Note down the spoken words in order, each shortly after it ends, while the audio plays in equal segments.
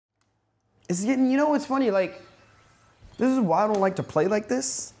It's getting, you know what's funny? Like, this is why I don't like to play like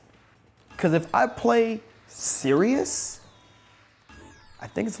this. Because if I play serious, I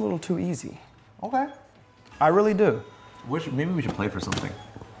think it's a little too easy. Okay. I really do. Maybe we should play for something.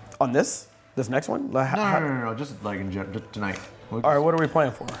 On this? This next one? Like, No. Just like in general, just tonight. All right, what are we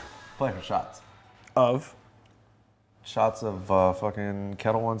playing for? Play for shots. Of? Shots of fucking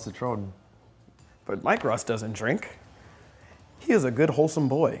Kettle One Citron. But Mike Ross doesn't drink. He is a good, wholesome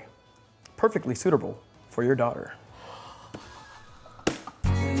boy. Perfectly suitable for your daughter.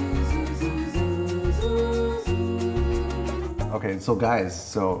 Okay, so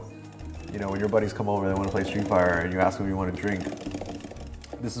guys, you know, when your buddies come over, they want to play Street Fighter, and you ask them if you want to drink,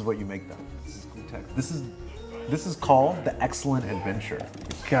 this is what you make them. This is called the Excellent Adventure.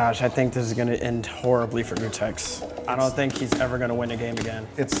 Gosh, I think this is gonna end horribly for Gootecks. I don't think he's ever gonna win a game again.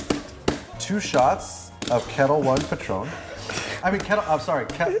 It's 2 shots of Kettle One Patron.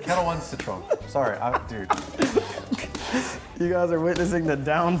 Kettle One Citron. Sorry, dude. You guys are witnessing the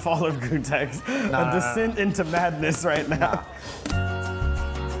downfall of Gootecks. A descent into madness right now.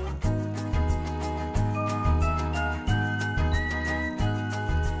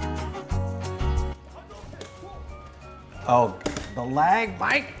 Oh, the lag,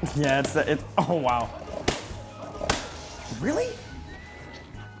 Mike? Yeah, it's oh wow. Really?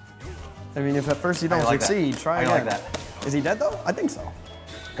 I mean, if at first you don't succeed, try again. I like that. Is he dead though? I think so.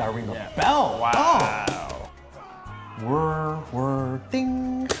 Gotta ring the bell. Wow. Oh.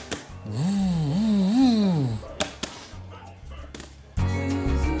 Ding.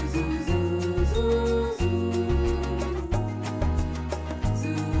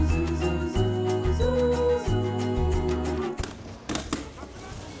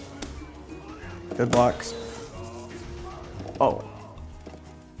 Good blocks. Oh.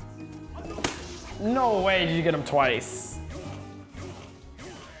 No way did you get him twice.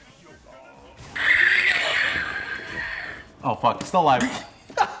 Oh fuck, still alive.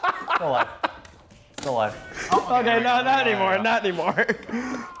 Still alive. Still alive. Oh, okay, no, not anymore, not anymore.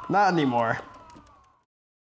 Not anymore.